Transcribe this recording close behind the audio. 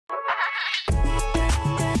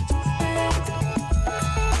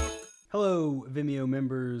Hello, Vimeo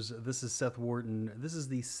members. This is Seth Wharton. This is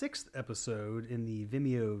the 6th episode in the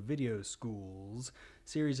Vimeo Video Schools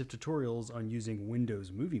series of tutorials on using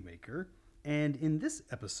Windows Movie Maker. And in this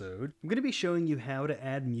episode, I'm going to be showing you how to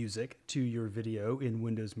add music to your video in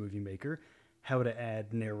Windows Movie Maker, how to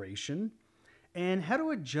add narration, and how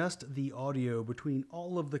to adjust the audio between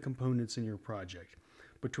all of the components in your project,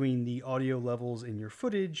 between the audio levels in your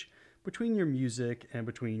footage, between your music, and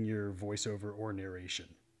between your voiceover or narration.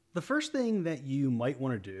 The first thing that you might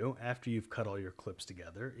want to do after you've cut all your clips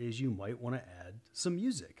together is you might want to add some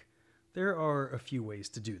music. There are a few ways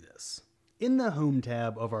to do this. In the Home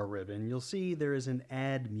tab of our ribbon, you'll see there is an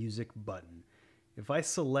Add Music button. If I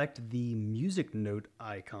select the music note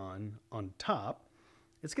icon on top,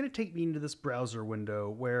 it's going to take me into this browser window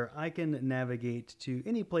where I can navigate to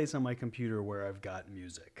any place on my computer where I've got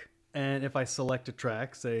music. And if I select a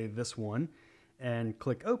track, say this one, and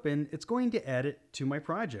click open, it's going to add it to my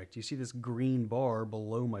project. You see this green bar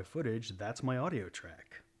below my footage, that's my audio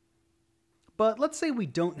track. But let's say we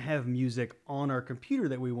don't have music on our computer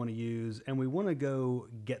that we want to use and we want to go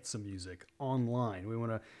get some music online. We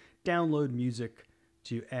want to download music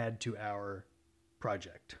to add to our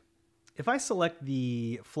project. If I select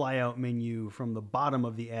the flyout menu from the bottom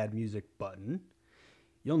of the Add Music button,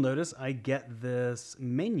 you'll notice I get this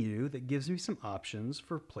menu that gives me some options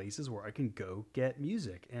for places where I can go get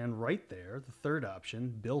music. And right there, the third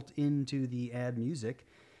option built into the Add Music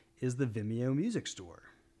is the Vimeo Music Store.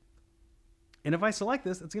 And if I select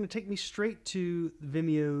this, it's going to take me straight to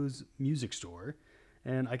Vimeo's Music Store.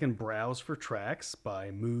 And I can browse for tracks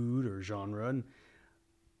by mood or genre and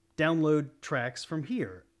download tracks from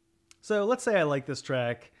here. So let's say I like this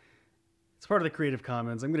track. It's part of the Creative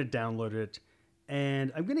Commons. I'm going to download it.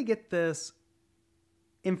 And I'm going to get this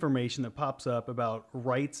information that pops up about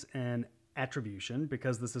rights and attribution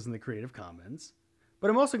because this is in the Creative Commons. But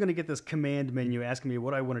I'm also going to get this command menu asking me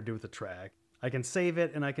what I want to do with the track. I can save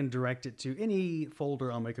it and I can direct it to any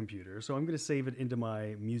folder on my computer. So I'm going to save it into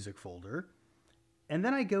my music folder. And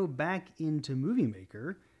then I go back into Movie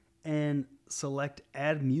Maker and select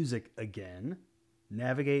Add Music again,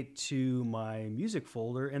 navigate to my music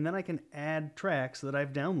folder, and then I can add tracks that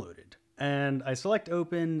I've downloaded. And I select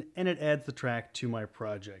open and it adds the track to my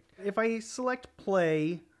project. If I select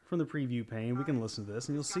play from the preview pane, we can listen to this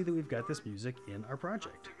and you'll see that we've got this music in our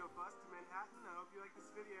project.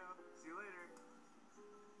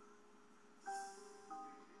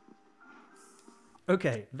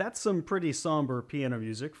 Okay, that's some pretty somber piano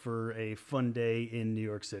music for a fun day in New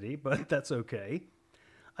York City, but that's okay.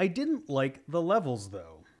 I didn't like the levels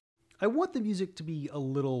though. I want the music to be a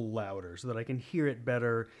little louder so that I can hear it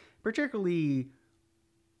better, particularly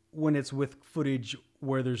when it's with footage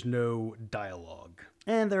where there's no dialogue.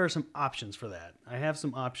 And there are some options for that. I have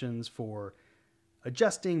some options for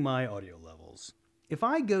adjusting my audio levels. If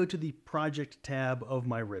I go to the Project tab of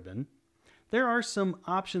my ribbon, there are some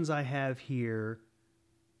options I have here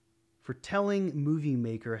for telling Movie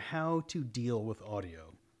Maker how to deal with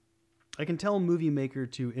audio. I can tell Movie Maker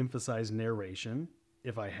to emphasize narration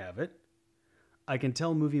if I have it. I can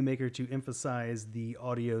tell Movie Maker to emphasize the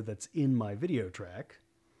audio that's in my video track,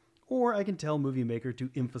 or I can tell Movie Maker to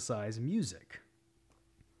emphasize music.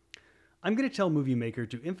 I'm going to tell Movie Maker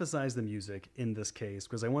to emphasize the music in this case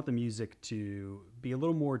because I want the music to be a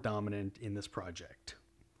little more dominant in this project.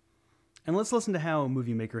 And let's listen to how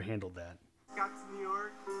Movie Maker handled that. Got to New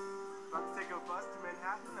York, about to take a bus to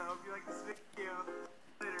Manhattan. I hope you like this video.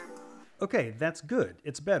 Later. Okay, that's good.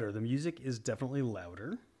 It's better. The music is definitely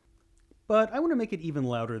louder. But I want to make it even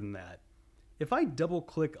louder than that. If I double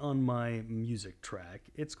click on my music track,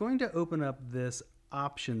 it's going to open up this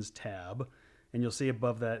Options tab, and you'll see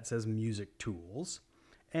above that it says Music Tools.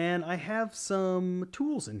 And I have some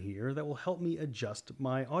tools in here that will help me adjust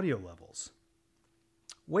my audio levels.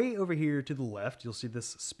 Way over here to the left, you'll see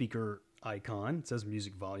this speaker icon. It says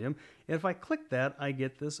Music Volume. And if I click that, I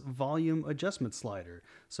get this volume adjustment slider.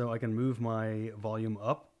 So I can move my volume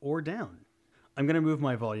up or down. I'm going to move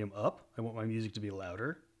my volume up. I want my music to be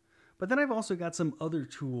louder. But then I've also got some other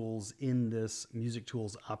tools in this Music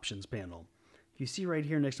Tools options panel. If you see right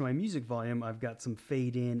here next to my music volume, I've got some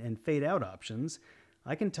fade in and fade out options.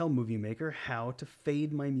 I can tell Movie Maker how to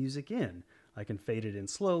fade my music in. I can fade it in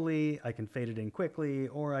slowly, I can fade it in quickly,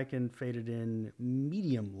 or I can fade it in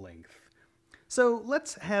medium length. So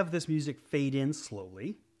let's have this music fade in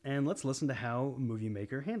slowly, and let's listen to how Movie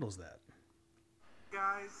Maker handles that.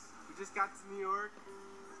 Guys, we just got to New York,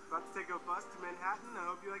 about to take a bus to Manhattan. I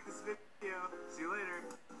hope you like this video. See you later.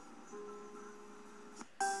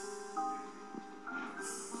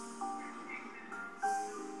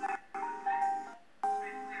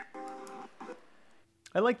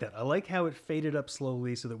 I like that. I like how it faded up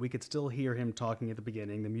slowly so that we could still hear him talking at the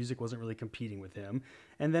beginning. The music wasn't really competing with him.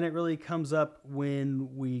 And then it really comes up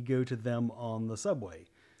when we go to them on the subway.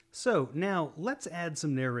 So now let's add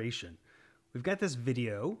some narration. We've got this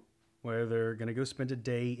video where they're going to go spend a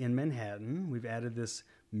day in Manhattan. We've added this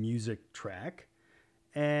music track.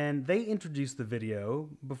 And they introduce the video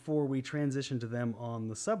before we transition to them on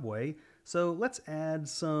the subway. So let's add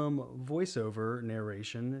some voiceover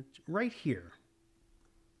narration right here.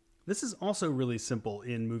 This is also really simple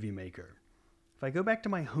in Movie Maker. If I go back to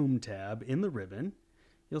my Home tab in the ribbon,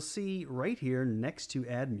 you'll see right here next to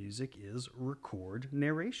Add Music is Record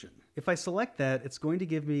Narration. If I select that, it's going to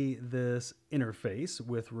give me this interface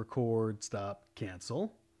with Record, Stop,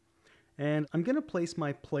 Cancel. And I'm going to place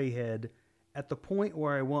my playhead at the point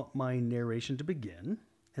where I want my narration to begin,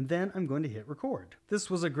 and then I'm going to hit record. This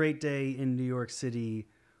was a great day in New York City,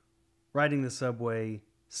 riding the subway,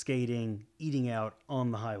 skating, eating out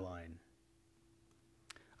on the High Line.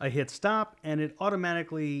 I hit stop, and it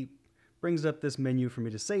automatically brings up this menu for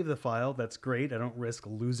me to save the file. That's great. I don't risk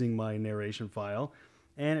losing my narration file.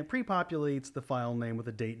 And it pre-populates the file name with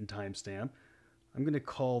a date and timestamp. I'm going to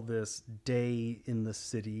call this Day in the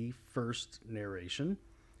City First Narration.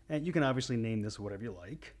 And you can obviously name this whatever you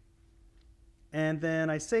like. And then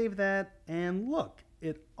I save that, and look,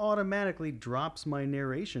 it automatically drops my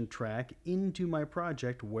narration track into my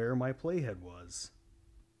project where my playhead was.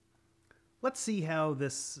 Let's see how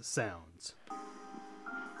this sounds.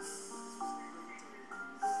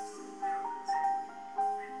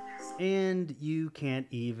 And you can't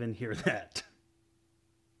even hear that.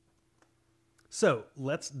 So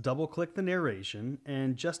let's double click the narration,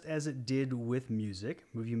 and just as it did with music,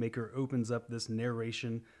 Movie Maker opens up this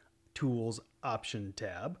narration tools option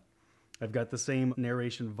tab. I've got the same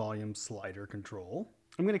narration volume slider control.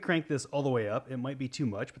 I'm going to crank this all the way up. It might be too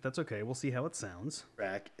much, but that's okay. We'll see how it sounds.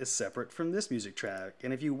 Track is separate from this music track,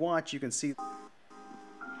 and if you watch, you can see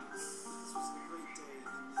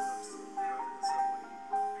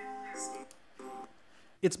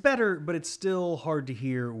it's better, but it's still hard to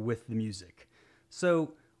hear with the music.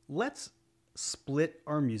 So let's split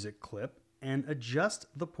our music clip and adjust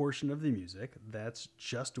the portion of the music that's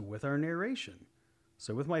just with our narration.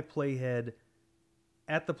 So with my playhead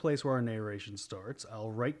at the place where our narration starts,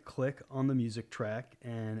 I'll right-click on the music track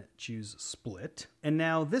and choose Split. And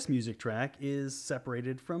now this music track is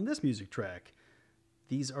separated from this music track.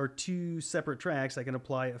 These are two separate tracks. I can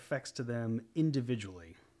apply effects to them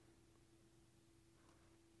individually.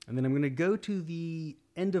 And then I'm going to go to the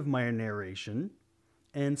end of my narration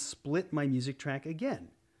and split my music track again.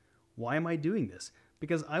 Why am I doing this?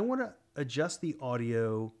 Because I want to adjust the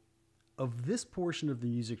audio of this portion of the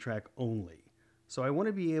music track only. So I want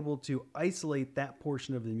to be able to isolate that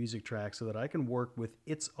portion of the music track so that I can work with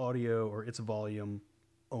its audio or its volume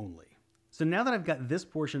only. So now that I've got this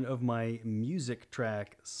portion of my music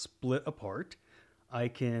track split apart, I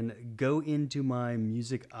can go into my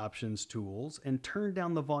music options tools and turn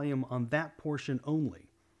down the volume on that portion only.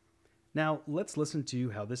 Now let's listen to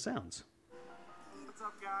how this sounds. What's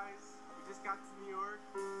up, guys? We just got to New York.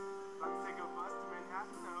 About to take a bus to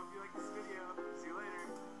Manhattan. I hope you like this video. See you later.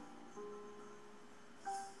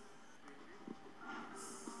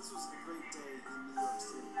 This was a great day in New York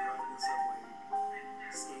City, riding the subway,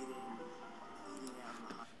 skating, eating out on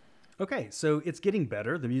the High. Okay, so it's getting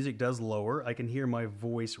better. The music does lower. I can hear my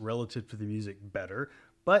voice relative to the music better,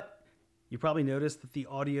 but you probably noticed that the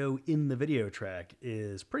audio in the video track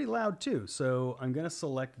is pretty loud too. So I'm going to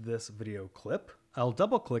select this video clip. I'll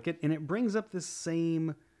double click it, and it brings up the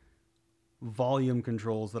same volume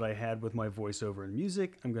controls that I had with my voiceover and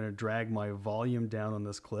music. I'm going to drag my volume down on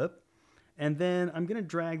this clip, and then I'm going to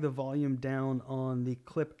drag the volume down on the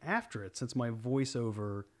clip after it, since my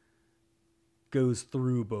voiceover goes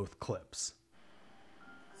through both clips.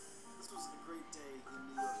 This was a great day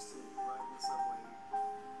in New York City, riding the subway,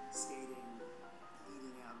 skating,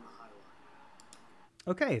 eating out on the High Line.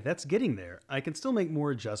 Okay, that's getting there. I can still make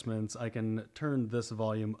more adjustments. I can turn this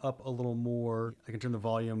volume up a little more. I can turn the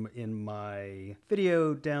volume in my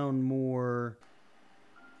video down more.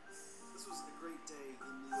 This was a great day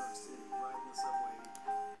in New York City, riding the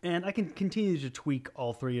subway. And I can continue to tweak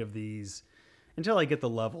all three of these until I get the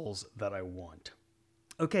levels that I want.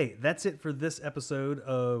 Okay, that's it for this episode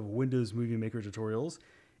of Windows Movie Maker Tutorials.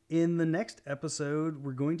 In the next episode,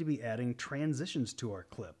 we're going to be adding transitions to our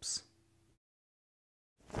clips.